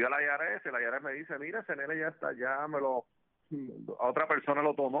cuando la envío a la IRS me dice, mira, ese nene ya está, otra persona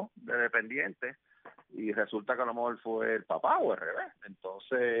lo tomó de dependiente, y resulta que a lo mejor fue el papá o el revés.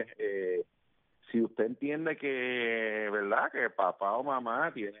 Entonces, si usted entiende que, ¿verdad?, que papá o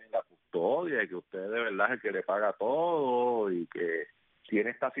mamá tienen la custodia y que usted de verdad es el que le paga todo y que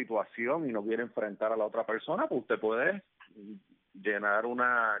tiene esta situación y no quiere enfrentar a la otra persona, pues usted puede llenar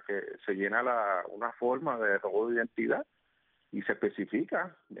una forma de robo de identidad y se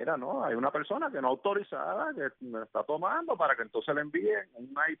especifica, mira, no, hay una persona que no autorizada que me está tomando para que entonces le envíen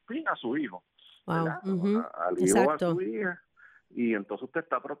un IP a su hijo, ¿verdad? Al hijo o a su hija, y entonces usted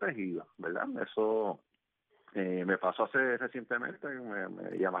está protegido, ¿verdad? Eso Me pasó recientemente,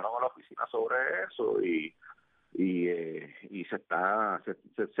 me llamaron a la oficina sobre eso y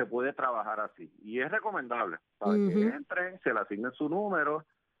se puede trabajar así. Y es recomendable, para que entren, se le asignen su número.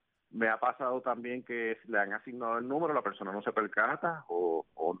 Me ha pasado también que le han asignado el número, la persona no se percata o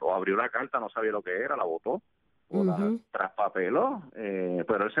abrió la carta, no sabía lo que era, la botó o la traspapeló.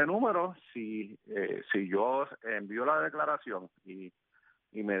 Pero ese número, si yo envío la declaración y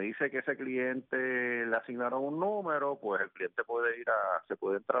me dice que ese cliente le asignaron un número, pues el cliente se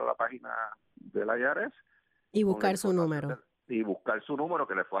puede entrar a la página de la IRS y buscar su número. Y buscar su número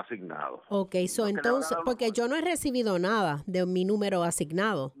que le fue asignado. Ok, entonces, porque yo no he recibido nada de mi número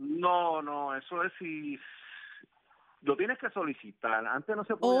asignado. No, eso es si lo tienes que solicitar. Antes no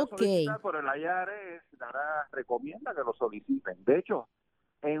se podía solicitar, pero el IRS recomienda que lo soliciten. De hecho,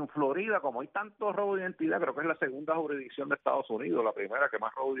 en Florida, como hay tantos robos de identidad, creo que es la segunda jurisdicción de Estados Unidos, la primera que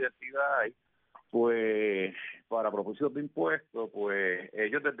más robos de identidad hay, pues para propósitos de impuestos, pues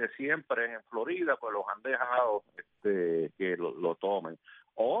ellos desde siempre en Florida pues los han dejado que lo tomen.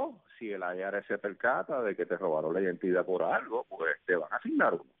 O si el IRS se percata de que te robaron la identidad por algo, pues te van a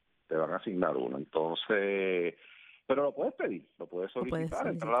asignar uno. Entonces, pero lo puedes pedir, lo puedes solicitar,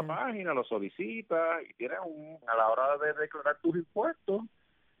 entra a la página, lo solicitas y tienes a la hora de declarar tus impuestos,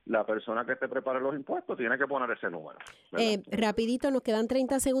 la persona que te prepare los impuestos tiene que poner ese número. Rapidito, nos quedan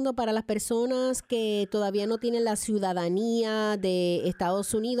 30 segundos para las personas que todavía no tienen la ciudadanía de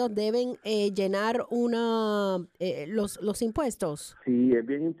Estados Unidos. ¿Deben llenar los impuestos? Sí, es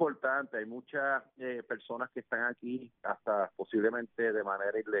bien importante. Hay muchas personas que están aquí hasta posiblemente de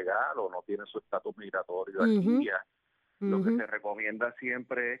manera ilegal o no tienen su estatus migratorio aquí. Lo que se recomienda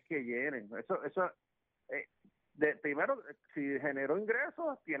siempre es que llenen. Primero, si generó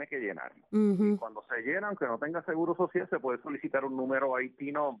ingresos, tiene que llenarlo. Y cuando se llena, aunque no tenga seguro social, se puede solicitar un número IT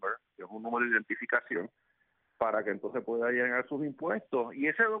number, que es un número de identificación, para que entonces pueda llenar sus impuestos. Y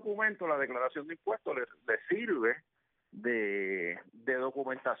ese documento, la declaración de impuestos, le sirve de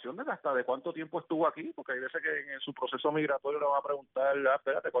documentación de hasta de cuánto tiempo estuvo aquí, porque hay veces que en su proceso migratorio le van a preguntar,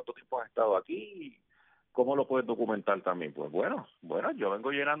 espérate, ¿cuánto tiempo has estado aquí? ¿Cómo lo puedes documentar también? Pues bueno, yo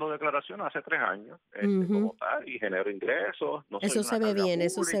vengo llenando declaraciones hace 3 años, como tal, y genero ingresos. Eso se ve bien.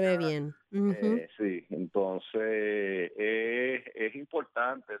 Sí, entonces es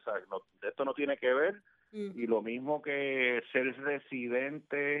importante, ¿sabes? Esto no tiene que ver, y lo mismo que ser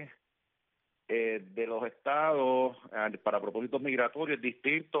residente de los estados para propósitos migratorios es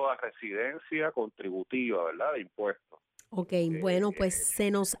distinto a residencia contributiva, ¿verdad? De impuestos. Ok, bueno, pues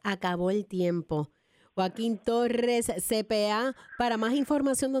se nos acabó el tiempo. Joaquín Torres, CPA, para más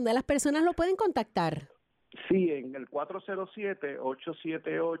información, ¿dónde las personas lo pueden contactar? Sí, en el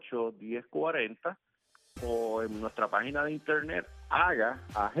 407-878-1040 o en nuestra página de internet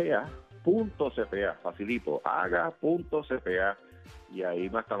agea.cpa, facilito, agea.cpa, y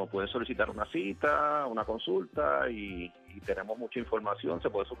ahí hasta nos puede solicitar una cita, una consulta y tenemos mucha información. Se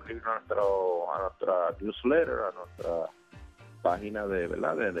puede suscribir a nuestra newsletter, a nuestra página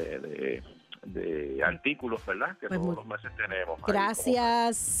de artículos, ¿verdad? Que todos los meses tenemos.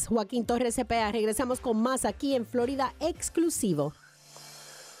 Gracias, Joaquín Torres, CPA. Regresamos con más aquí en Florida Exclusivo.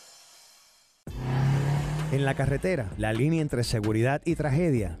 En la carretera, la línea entre seguridad y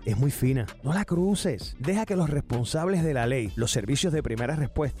tragedia es muy fina. No la cruces. Deja que los responsables de la ley, los servicios de primera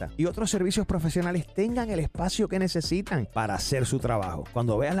respuesta y otros servicios profesionales tengan el espacio que necesitan para hacer su trabajo.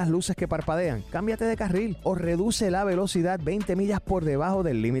 Cuando veas las luces que parpadean, cámbiate de carril o reduce la velocidad 20 millas por debajo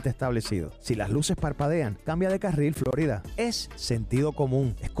del límite establecido. Si las luces parpadean, cambia de carril, Florida. Es sentido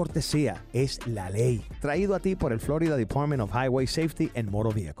común, es cortesía, es la ley. Traído a ti por el Florida Department of Highway Safety and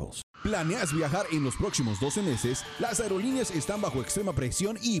Motor Vehicles. ¿Planeas viajar en los próximos 12 meses? Las aerolíneas están bajo extrema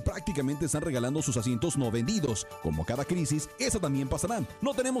presión y prácticamente están regalando sus asientos no vendidos. Como cada crisis, esa también pasará.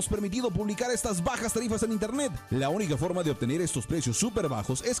 No tenemos permitido publicar estas bajas tarifas en internet. La única forma de obtener estos precios súper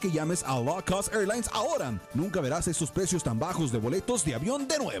bajos es que llames a Low Cost Airlines ahora. Nunca verás estos precios tan bajos de boletos de avión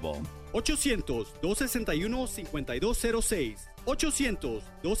de nuevo. 800-261-5206.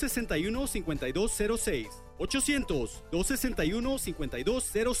 800-261-5206.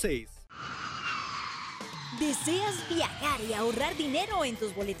 800-261-5206. ¿Deseas viajar y ahorrar dinero en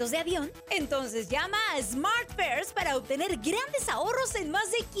tus boletos de avión? Entonces llama a SmartFares para obtener grandes ahorros en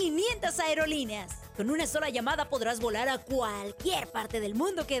más de 500 aerolíneas. Con una sola llamada podrás volar a cualquier parte del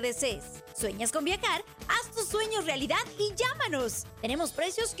mundo que desees. ¿Sueñas con viajar? Haz tus sueños realidad y llámanos. Tenemos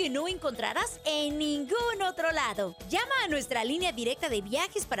precios que no encontrarás en ningún otro lado. Llama a nuestra línea directa de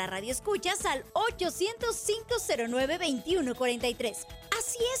viajes para radioescuchas al 800-509-2143.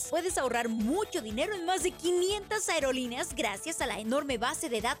 Así es, puedes ahorrar mucho dinero en más de 500 aerolíneas gracias a la enorme base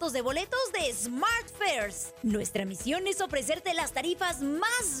de datos de boletos de SmartFares. Nuestra misión es ofrecerte las tarifas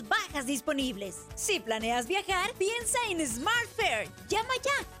más bajas disponibles. Si planeas viajar, piensa en SmartFare. Llama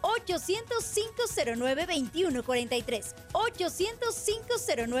ya 800-509-2143.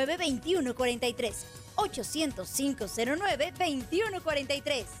 800-509-2143.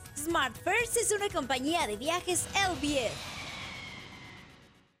 800-509-2143. SmartFirst es una compañía de viajes LBF.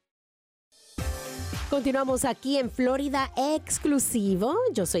 Continuamos aquí en Florida Exclusivo.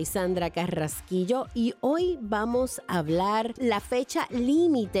 Yo soy Sandra Carrasquillo y hoy vamos a hablar la fecha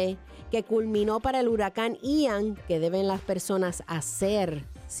límite que culminó para el huracán Ian que deben las personas hacer.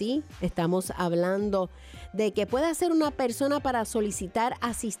 ¿Sí? Estamos hablando de que puede hacer una persona para solicitar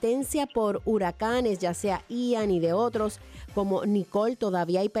asistencia por huracanes, ya sea Ian y de otros, como Nicole.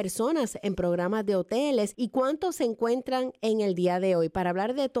 Todavía hay personas en programas de hoteles. ¿Y cuántos se encuentran en el día de hoy? Para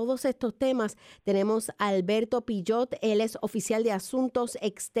hablar de todos estos temas, tenemos a Alberto Pillot. Él es oficial de Asuntos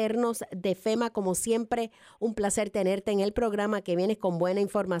Externos de FEMA. Como siempre, un placer tenerte en el programa que vienes con buena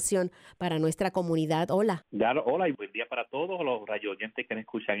información para nuestra comunidad. Hola. Claro, hola y buen día para todos los radioyentes que nos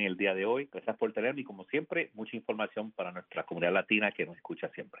escuchan en el día de hoy. Gracias por tenerme y como siempre, mucha información para nuestra comunidad latina que nos escucha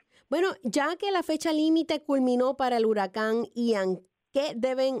siempre. Bueno, ya que la fecha límite culminó para el huracán Ian, ¿qué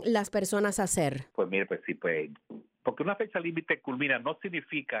deben las personas hacer? Pues mire, pues sí, pues porque una fecha límite culmina no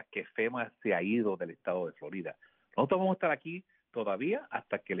significa que FEMA se ha ido del estado de Florida. Nosotros vamos a estar aquí todavía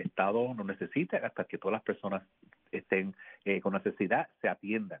hasta que el estado nos necesite, hasta que todas las personas estén con necesidad, se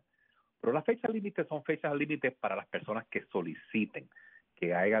atiendan. Pero las fechas límites son fechas límites para las personas que soliciten,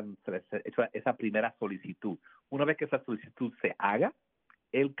 que hayan hecho esa primera solicitud. Una vez que esa solicitud se haga,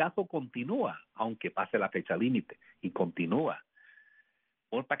 el caso continúa, aunque pase la fecha límite, y continúa.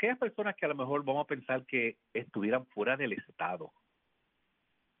 Para aquellas personas que a lo mejor vamos a pensar que estuvieran fuera del estado,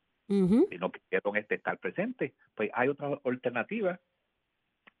 y no quisieron estar presentes, pues hay otra alternativa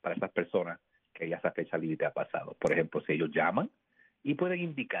para esas personas que ya esa fecha límite ha pasado. Por ejemplo, si ellos llaman y pueden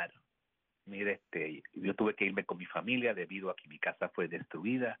indicar, mire, yo tuve que irme con mi familia debido a que mi casa fue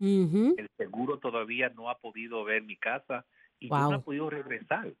destruida. El seguro todavía no ha podido ver mi casa y yo no he podido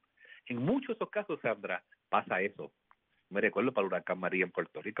regresar. En muchos de esos casos, Sandra, pasa eso. Me recuerdo para el huracán María en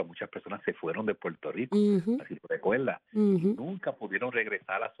Puerto Rico, muchas personas se fueron de Puerto Rico, así te recuerdas, y nunca pudieron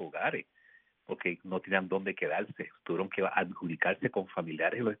regresar a sus hogares porque no tenían dónde quedarse. Tuvieron que adjudicarse con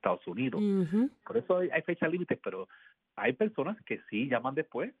familiares en los Estados Unidos. Por eso hay fechas límites, pero hay personas que sí llaman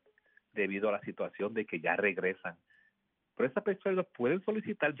después debido a la situación de que ya regresan. Pero esas personas pueden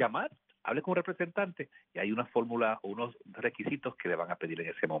solicitar, llamar, hable con un representante y hay una fórmula o unos requisitos que le van a pedir en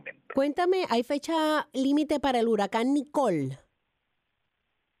ese momento. Cuéntame, ¿hay fecha límite para el huracán Nicole?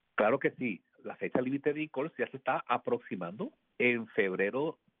 Claro que sí. La fecha límite de Nicole ya se está aproximando en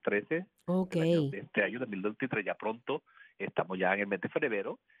febrero 13 de este año, de 2023. Ya pronto, estamos ya en el mes de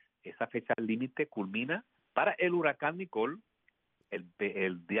febrero. Esa fecha límite culmina para el huracán Nicole el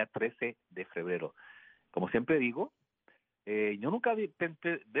día 13 de febrero. Como siempre digo, yo nunca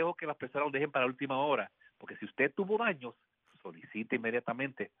dejo que las personas lo dejen para la última hora, porque si usted tuvo daños, solicite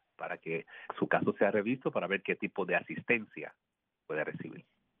inmediatamente para que su caso sea revisto para ver qué tipo de asistencia puede recibir.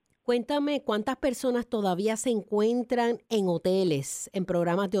 Cuéntame, ¿cuántas personas todavía se encuentran en hoteles, en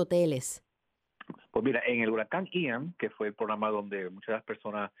programas de hoteles? Pues mira, en el huracán Ian, que fue el programa donde muchas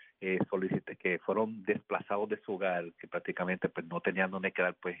personas que fueron desplazados de su hogar, que prácticamente pues no tenían dónde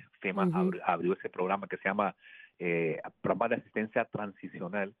quedar, pues FEMA abrió ese programa que se llama Programa de Asistencia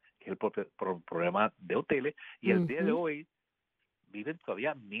Transicional, que es el programa de hoteles, y el día de hoy viven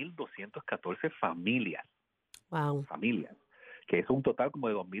todavía 1,214 familias. Wow. Familias, que es un total como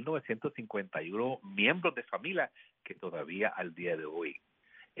de 2,951 miembros de familia que todavía al día de hoy.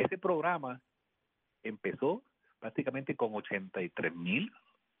 Ese programa empezó prácticamente con 83,000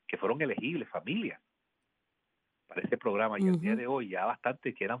 que fueron elegibles, familias, para ese programa, y el día de hoy ya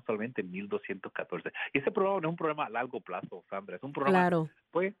bastante, que eran solamente 1,214. Y ese programa no es un programa a largo plazo, Sandra, es un programa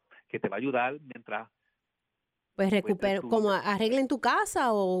pues que te va a ayudar mientras pues como arreglen tu casa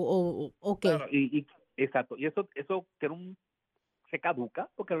o qué. Claro, exacto, y eso se caduca,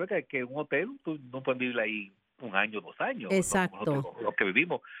 porque la verdad es que en un hotel tú no puedes vivir ahí 1 año, 2 años, exacto, lo que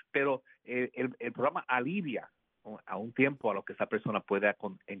vivimos, pero el programa alivia a un tiempo a lo que esa persona pueda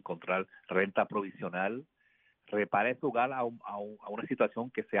encontrar renta provisional, repare su hogar a una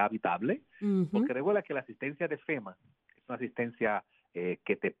situación que sea habitable, porque recuerda que la asistencia de FEMA es una asistencia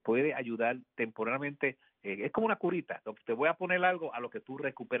que te puede ayudar temporalmente, es como una curita, te voy a poner algo a lo que tú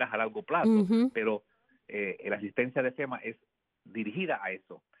recuperas a largo plazo, pero la asistencia de FEMA es dirigida a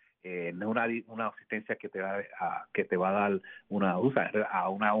eso. no es una asistencia que te va a dar a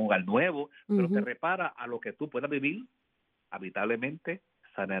un hogar nuevo, pero te repara a lo que tú puedas vivir habitablemente,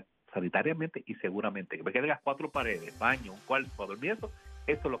 sanitariamente y seguramente. Que tengas 4 paredes, baño, un cuarto para dormir, eso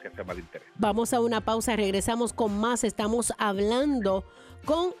es lo que hace más interés. Vamos a una pausa, regresamos con más. Estamos hablando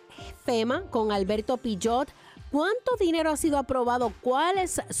con FEMA, con Alberto Pillot. ¿Cuánto dinero ha sido aprobado?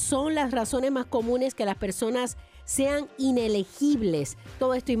 ¿Cuáles son las razones más comunes que las personas sean inelegibles?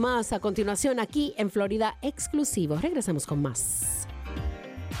 Todo esto y más a continuación aquí en Florida Exclusivo. Regresamos con más.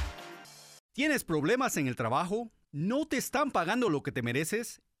 ¿Tienes problemas en el trabajo? ¿No te están pagando lo que te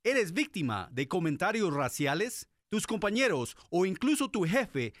mereces? ¿Eres víctima de comentarios raciales? ¿Tus compañeros o incluso tu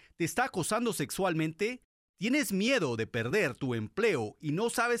jefe te está acosando sexualmente? ¿Tienes miedo de perder tu empleo y no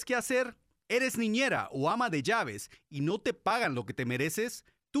sabes qué hacer? ¿Eres niñera o ama de llaves y no te pagan lo que te mereces?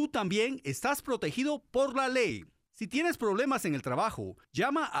 Tú también estás protegido por la ley. Si tienes problemas en el trabajo,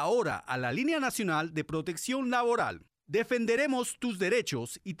 llama ahora a la Línea Nacional de Protección Laboral. Defenderemos tus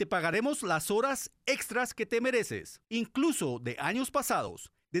derechos y te pagaremos las horas extras que te mereces, incluso de años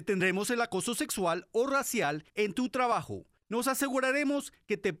pasados. Detendremos el acoso sexual o racial en tu trabajo. Nos aseguraremos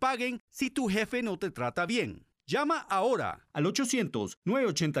que te paguen si tu jefe no te trata bien. Llama ahora al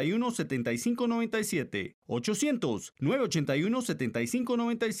 800-981-7597.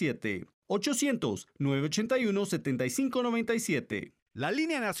 800-981-7597. 800-981-7597. La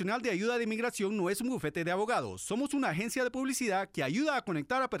Línea Nacional de Ayuda de Inmigración no es un bufete de abogados. Somos una agencia de publicidad que ayuda a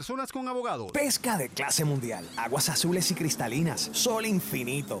conectar a personas con abogados. Pesca de clase mundial, aguas azules y cristalinas, sol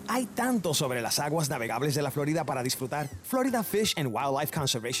infinito. Hay tanto sobre las aguas navegables de la Florida para disfrutar. Florida Fish and Wildlife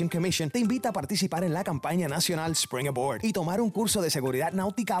Conservation Commission te invita a participar en la campaña nacional Spring Aboard y tomar un curso de seguridad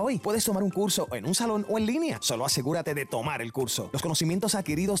náutica hoy. Puedes tomar un curso en un salón o en línea. Solo asegúrate de tomar el curso. Los conocimientos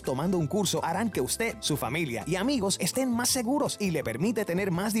adquiridos tomando un curso harán que usted, su familia y amigos estén más seguros y le permite tener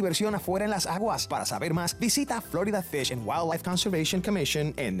más diversión afuera en las aguas. Para saber más, visita Florida Fish and Wildlife Conservation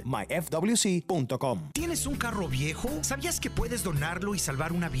Commission en myfwc.com. ¿Tienes un carro viejo? ¿Sabías que puedes donarlo y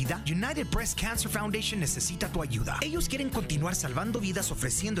salvar una vida? United Breast Cancer Foundation necesita tu ayuda. Ellos quieren continuar salvando vidas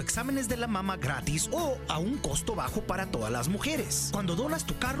ofreciendo exámenes de la mama gratis o a un costo bajo para todas las mujeres. Cuando donas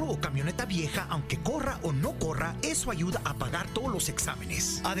tu carro o camioneta vieja, aunque corra o no corra, eso ayuda a pagar todos los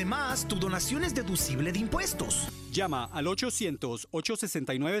exámenes. Además, tu donación es deducible de impuestos. Llama al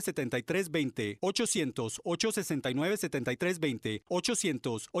 800-869-7320, 800-869-7320,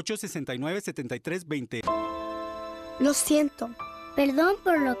 800-869-7320. Lo siento. Perdón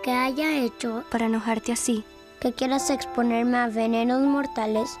por lo que haya hecho para enojarte así. Que quieras exponerme a venenos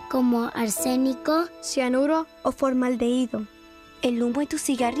mortales como arsénico, cianuro o formaldehído. El humo de tus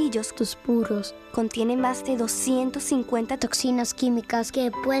cigarrillos, tus puros, contienen más de 250 toxinas químicas que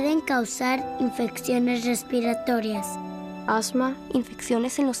pueden causar infecciones respiratorias, asma,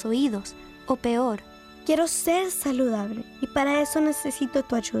 infecciones en los oídos o peor. Quiero ser saludable y para eso necesito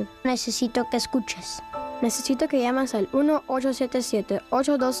tu ayuda. Necesito que escuches. Necesito que llames al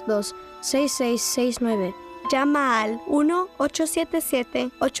 1-877-822-6669. Llama al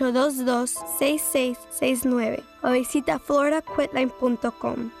 1-877-822-6669 o visita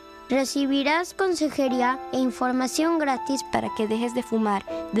floridaquitline.com. Recibirás consejería e información gratis para que dejes de fumar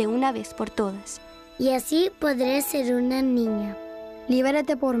de una vez por todas. Y así podré ser una niña.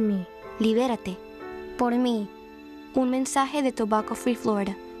 Libérate por mí. Libérate. Por mí. Un mensaje de Tobacco Free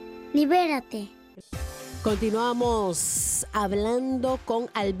Florida. Libérate. Continuamos hablando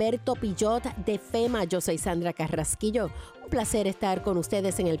con Alberto Pillot de FEMA. Yo soy Sandra Carrasquillo. Un placer estar con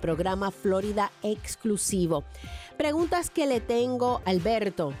ustedes en el programa Florida Exclusivo. Preguntas que le tengo,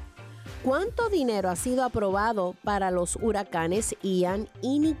 Alberto. ¿Cuánto dinero ha sido aprobado para los huracanes Ian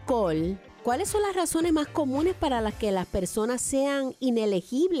y Nicole? ¿Cuáles son las razones más comunes para las que las personas sean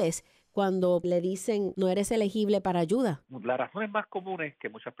inelegibles cuando le dicen no eres elegible para ayuda? Las razones más comunes que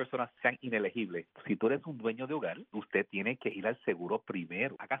muchas personas sean inelegibles. Si tú eres un dueño de hogar, usted tiene que ir al seguro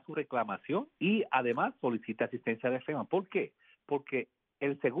primero, haga su reclamación y además solicite asistencia de FEMA. ¿Por qué? Porque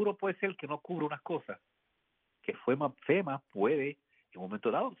el seguro puede ser que no cubre unas cosas que FEMA puede en un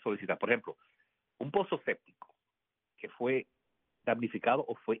momento dado solicitar. Por ejemplo, un pozo séptico que fue damnificado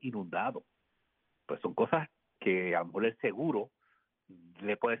o fue inundado. Pues son cosas que a lo mejor el seguro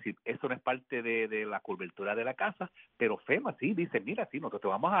le puede decir, eso no es parte de la cobertura de la casa, pero FEMA sí dice, mira, sí, nosotros te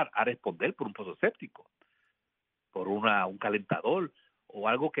vamos a responder por un pozo séptico, por un calentador o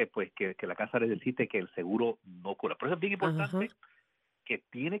algo que la casa necesite que el seguro no cubra. Por eso es bien importante que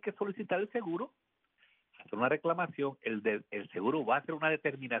tiene que solicitar el seguro, hacer una reclamación, el seguro va a hacer una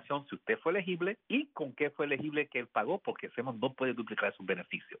determinación si usted fue elegible y con qué fue elegible que él pagó, porque FEMA no puede duplicar sus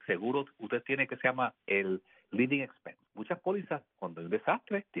beneficios. Seguro, usted tiene que se llama living expense. Muchas pólizas, cuando hay un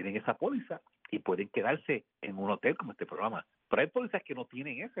desastre, tienen esa póliza y pueden quedarse en un hotel como este programa. Pero hay pólizas que no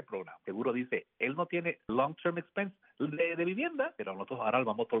tienen ese programa. Seguro dice, él no tiene long-term expense de vivienda, pero nosotros ahora lo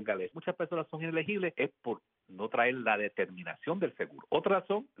vamos a otorgarle. Muchas personas son inelegibles es por no traer la determinación del seguro. Otra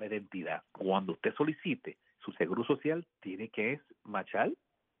razón, la identidad. Cuando usted solicite su seguro social, tiene que machar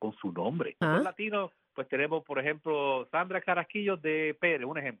con su nombre. Los latinos, pues tenemos, por ejemplo, Sandra Carrasquillo de Pérez,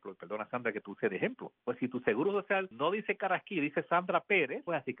 un ejemplo. Perdona, Sandra, que tú uses de ejemplo. Pues si tu seguro social no dice Carrasquillo, dice Sandra Pérez,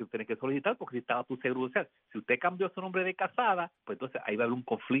 pues así que usted tiene que solicitar porque si estaba tu seguro social. Si usted cambió su nombre de casada, pues entonces ahí va a haber un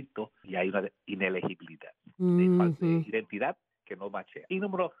conflicto y hay una inelegibilidad de identidad que no machea. Y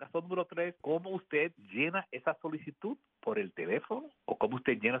razón número 3, ¿cómo usted llena esa solicitud por el teléfono o cómo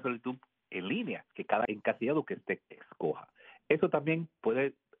usted llena la solicitud en línea? Que cada encasillado que usted escoja. Eso también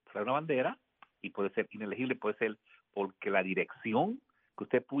puede traer una bandera y puede ser inelegible, puede ser porque la dirección que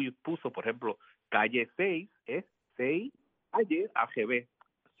usted puso, por ejemplo, calle 6 es 6 calle AGB,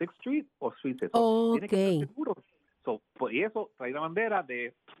 6th Street o Street. Tiene que estar seguro. Y eso trae la bandera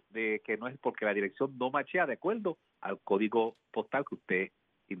de que no es porque la dirección no machea de acuerdo al código postal que usted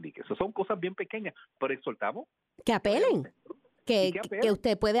indique. Eso son cosas bien pequeñas, pero exhortamos que apelen. Que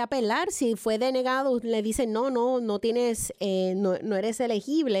usted puede apelar. Si fue denegado, le dicen no tienes, no eres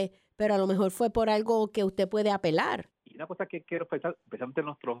elegible, pero a lo mejor fue por algo que usted puede apelar. Y una cosa que quiero pensar, especialmente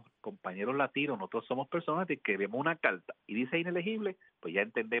nuestros compañeros latinos, nosotros somos personas de que vemos una carta y dice inelegible, pues ya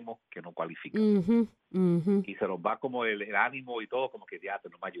entendemos que no cualifica. Y se nos va como el ánimo y todo, como que ya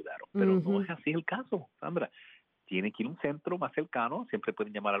no me ayudaron. Pero no es así el caso, Sandra. Tiene que ir a un centro más cercano, siempre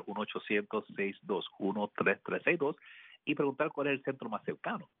pueden llamar al 1-800-621-3362 y preguntar cuál es el centro más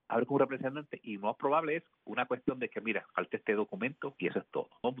cercano. Hablar con un representante y lo más probable es una cuestión de que, mira, falta este documento y eso es todo.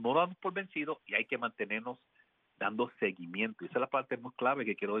 No lo damos por vencido y hay que mantenernos dando seguimiento. Y esa es la parte muy clave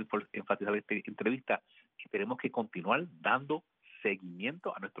que quiero enfatizar en esta entrevista, que tenemos que continuar dando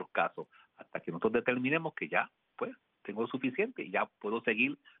seguimiento a nuestros casos hasta que nosotros determinemos que ya, pues, tengo lo suficiente y ya puedo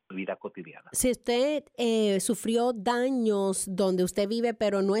seguir mi vida cotidiana. Si usted sufrió daños donde usted vive,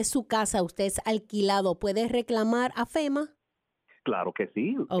 pero no es su casa, usted es alquilado, ¿puede reclamar a FEMA? Claro que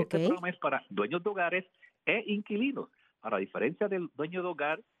sí. Este programa es para dueños de hogares e inquilinos. Ahora, a diferencia del dueño de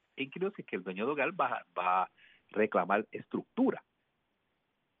hogar e inquilinos, es que el dueño de hogar va a reclamar estructura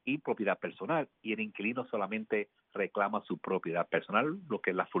y propiedad personal, y el inquilino solamente reclama su propiedad personal, lo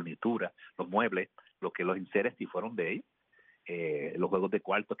que es la furnitura, los muebles, lo que los enseres si fueron de ellos, los juegos de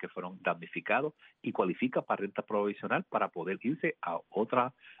cuartos que fueron damnificados, y cualifica para renta provisional para poder irse a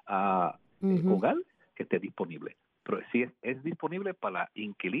otra hogar que esté disponible. Pero sí es disponible para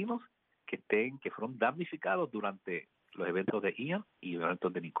inquilinos que fueron damnificados durante los eventos de Ian y los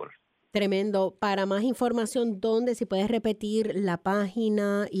eventos de Nicole. Tremendo. Para más información, ¿dónde? Si puedes repetir la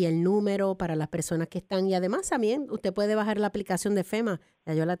página y el número para las personas que están. Y además también usted puede bajar la aplicación de FEMA.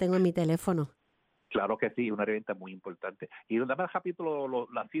 Ya yo la tengo en mi teléfono. Claro que sí, una herramienta muy importante. Y dame rápido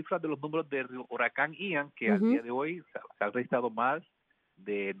las cifras de los números del huracán Ian, que al día de hoy se han registrado más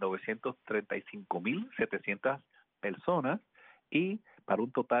de 935,700 personas y para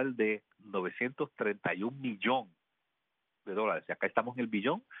un total de 931 millones de dólares. Acá estamos en el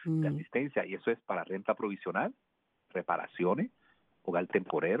billón de asistencia y eso es para renta provisional, reparaciones, hogar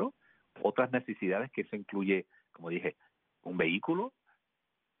temporero, otras necesidades que eso incluye, como dije, un vehículo,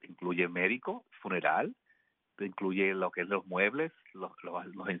 incluye médico, funeral, incluye lo que es los muebles, los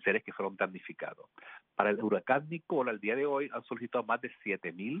enseres que fueron damnificados. Para el huracán Nicole, al día de hoy han solicitado más de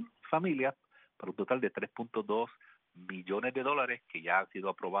 7,000 familias para un total de 3.2 millones de dólares que ya han sido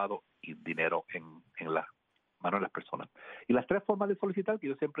aprobados y dinero en la mano de las personas. Y las 3 formas de solicitar, que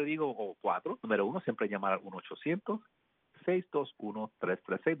yo siempre digo, o 4. Número 1, siempre llamar al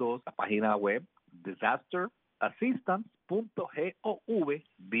 1-800-621-3362, la página web disasterassistance.gov/ES,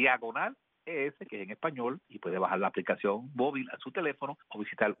 que es en español, y puede bajar la aplicación móvil a su teléfono o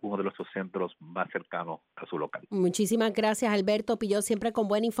visitar uno de nuestros centros más cercanos a su local. Muchísimas gracias, Alberto Pilló, siempre con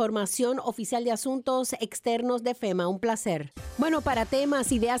buena información, oficial de Asuntos Externos de FEMA. Un placer. Bueno, para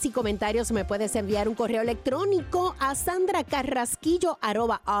temas, ideas y comentarios me puedes enviar un correo electrónico a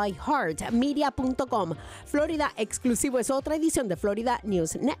sandracarrasquillo@iheartmedia.com. Florida Exclusivo es otra edición de Florida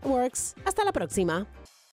News Networks. Hasta la próxima.